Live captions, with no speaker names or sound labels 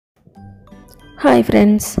Hi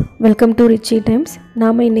friends, welcome to Rechi Times.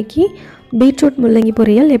 நாம இன்னைக்கு Beetroot Mullangi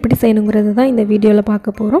Poriyal எப்படி செய்யணும்ங்கறது தான் இந்த வீடியோல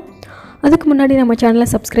பார்க்க போறோம். அதுக்கு முன்னாடி நம்ம சேனலை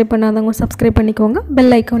சப்ஸ்கிரைப் பண்ணாதவங்க சப்ஸ்கிரைப் பண்ணிக்கோங்க.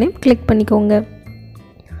 பெல் ஐகானையும் கிளிக் பண்ணிக்கோங்க.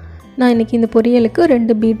 நான் இன்னைக்கு இந்த பொரியலுக்கு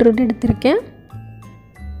 2 பீட்ரூட் எடுத்துர்க்கேன்.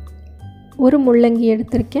 ஒரு முள்ளங்கி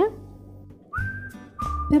எடுத்துர்க்கேன்.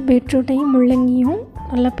 இந்த பீட்ரூட்டையும் முள்ளங்கியும்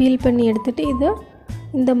நல்லா பீல் பண்ணி எடுத்துட்டு இத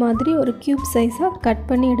இந்த மாதிரி ஒரு கியூப் சைஸா கட்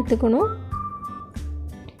பண்ணி எடுத்துக்கணும்.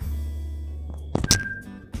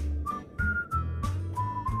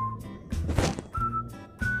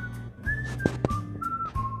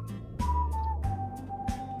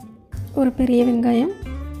 ஒரு பெரிய வெங்காயம்,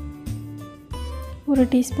 ஒரு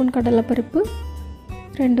டீஸ்பூன் கடலைப்பருப்பு,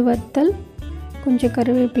 2 வத்தல், கொஞ்சம்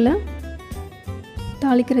கறிவேப்பிலை,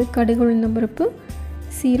 தாளிக்கிறதுக்கு கடுகு உளுந்தம் பருப்பு,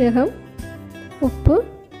 சீரகம், உப்பு,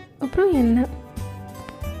 அப்புறம் எண்ணெய்.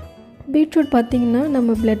 பீட்ரூட் பார்த்திங்கன்னா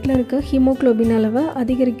நம்ம பிளட்டில் இருக்க ஹீமோக்ளோபின் அளவை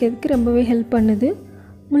அதிகரிக்கிறதுக்கு ரொம்பவே ஹெல்ப் பண்ணுது.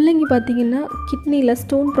 முள்ளங்கி பார்த்திங்கன்னா கிட்னியில்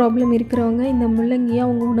ஸ்டோன் ப்ராப்ளம் இருக்கிறவங்க இந்த முள்ளங்கியை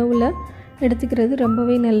அவங்க உணவில் எடுத்துக்கிறது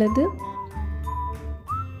ரொம்பவே நல்லது.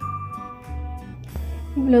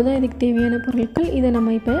 இவ்வளோதான் இதுக்கு தேவையான பொருட்கள். இதை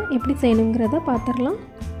நம்ம இப்போ எப்படி செய்யணுங்கிறத பார்த்துடலாம்.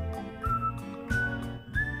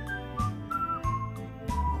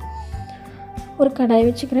 ஒரு கடாய்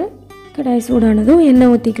வச்சுக்கிறேன். கடாய் சூடானதும்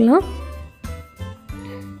எண்ணெய் ஊற்றிக்கலாம்.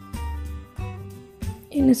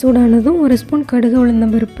 எண்ணெய் சூடானதும் 1 ஸ்பூன் கடுகு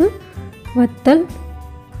உளுந்தம் பருப்பு, வத்தல்,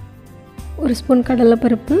 1 ஸ்பூன்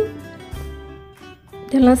கடலைப்பருப்பு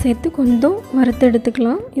இதெல்லாம் சேர்த்து கொஞ்சம் வறுத்து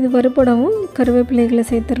எடுத்துக்கலாம். இது வறுபடவும் கருவேப்பிலைகளை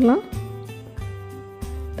சேர்த்துடலாம்.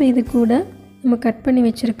 இப்போ இது கூட நம்ம கட் பண்ணி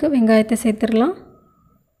வச்சுருக்க வெங்காயத்தை சேர்த்துடலாம்.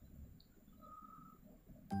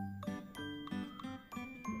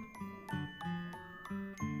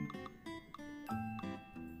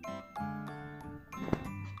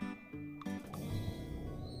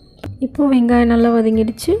 இப்போ வெங்காயம் நல்லா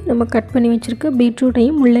வதங்கிடுச்சு. நம்ம கட் பண்ணி வச்சுருக்க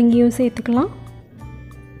பீட்ரூட்டையும் முள்ளங்கியும் சேர்த்துக்கலாம்.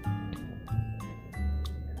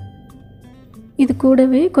 இது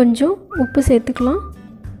கூடவே கொஞ்சம் உப்பு சேர்த்துக்கலாம்.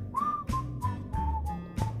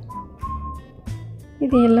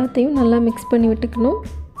 இது எல்லாத்தையும் நல்லா மிக்ஸ் பண்ணி விட்டுக்கணும்.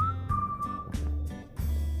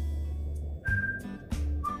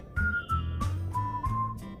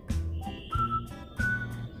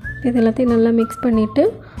 இது எல்லாத்தையும் நல்லா மிக்ஸ் பண்ணிவிட்டு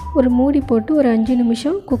ஒரு மூடி போட்டு ஒரு 5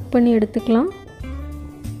 நிமிஷம் குக் பண்ணி எடுத்துக்கலாம்.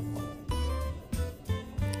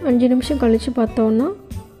 5 நிமிஷம் கழித்து பார்த்தோன்னா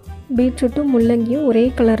பீட்ரூட்டும் முள்ளங்கியும் ஒரே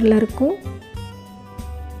கலரில் இருக்கும்.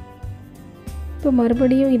 இப்போ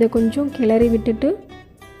மறுபடியும் இதை கொஞ்சம் கிளறி விட்டுட்டு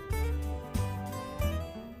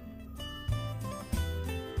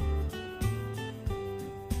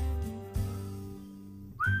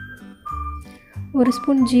ஒரு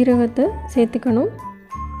ஸ்பூன் ஜீரகத்தை சேர்த்துக்கணும்.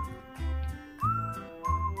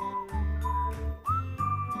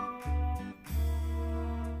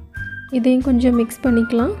 இதையும் கொஞ்சம் மிக்ஸ்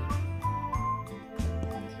பண்ணிக்கலாம்.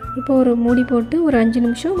 இப்போ ஒரு மூடி போட்டு ஒரு 5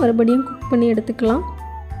 நிமிஷம் மறுபடியும் குக் பண்ணி எடுத்துக்கலாம்.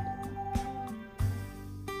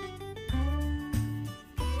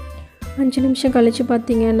 அஞ்சு நிமிஷம் கழித்து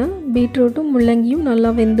பார்த்திங்கன்னா பீட்ரூட்டும் முள்ளங்கியும்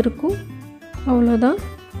நல்லா வெந்திருக்கும். அவ்வளோதான்.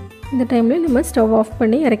 இந்த டைமில் நம்ம ஸ்டவ் ஆஃப்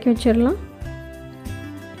பண்ணி இறக்கி வச்சிடலாம்.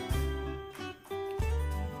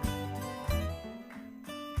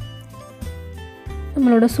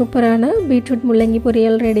 நம்மளோட சூப்பரான பீட்ரூட் முள்ளங்கி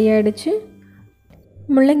பொரியல் ரெடி ஆகிடுச்சு.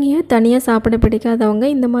 முள்ளங்கியை தனியாக சாப்பிட பிடிக்காதவங்க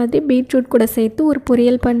இந்த மாதிரி பீட்ரூட் கூட சேர்த்து ஒரு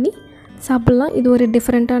பொரியல் பண்ணி சாப்பிட்லாம். இது ஒரு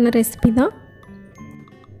டிஃப்ரெண்ட்டான ரெசிபி தான்.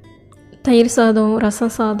 தயிர் சாதம்,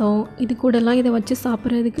 ரசம் சாதம் இது கூடலாம் இதை வச்சு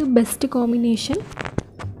சாப்பிட்றதுக்கு பெஸ்ட்டு காம்பினேஷன்.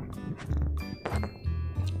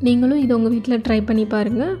 நீங்களும் இதை உங்கள் வீட்டில் ட்ரை பண்ணி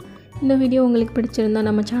பாருங்கள். இந்த வீடியோ உங்களுக்கு பிடிச்சிருந்தால்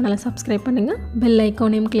நம்ம சேனலை சப்ஸ்கிரைப் பண்ணுங்கள். பெல்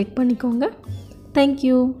ஐக்கானையும் கிளிக் பண்ணிக்கோங்க.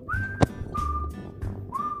 தேங்க்யூ.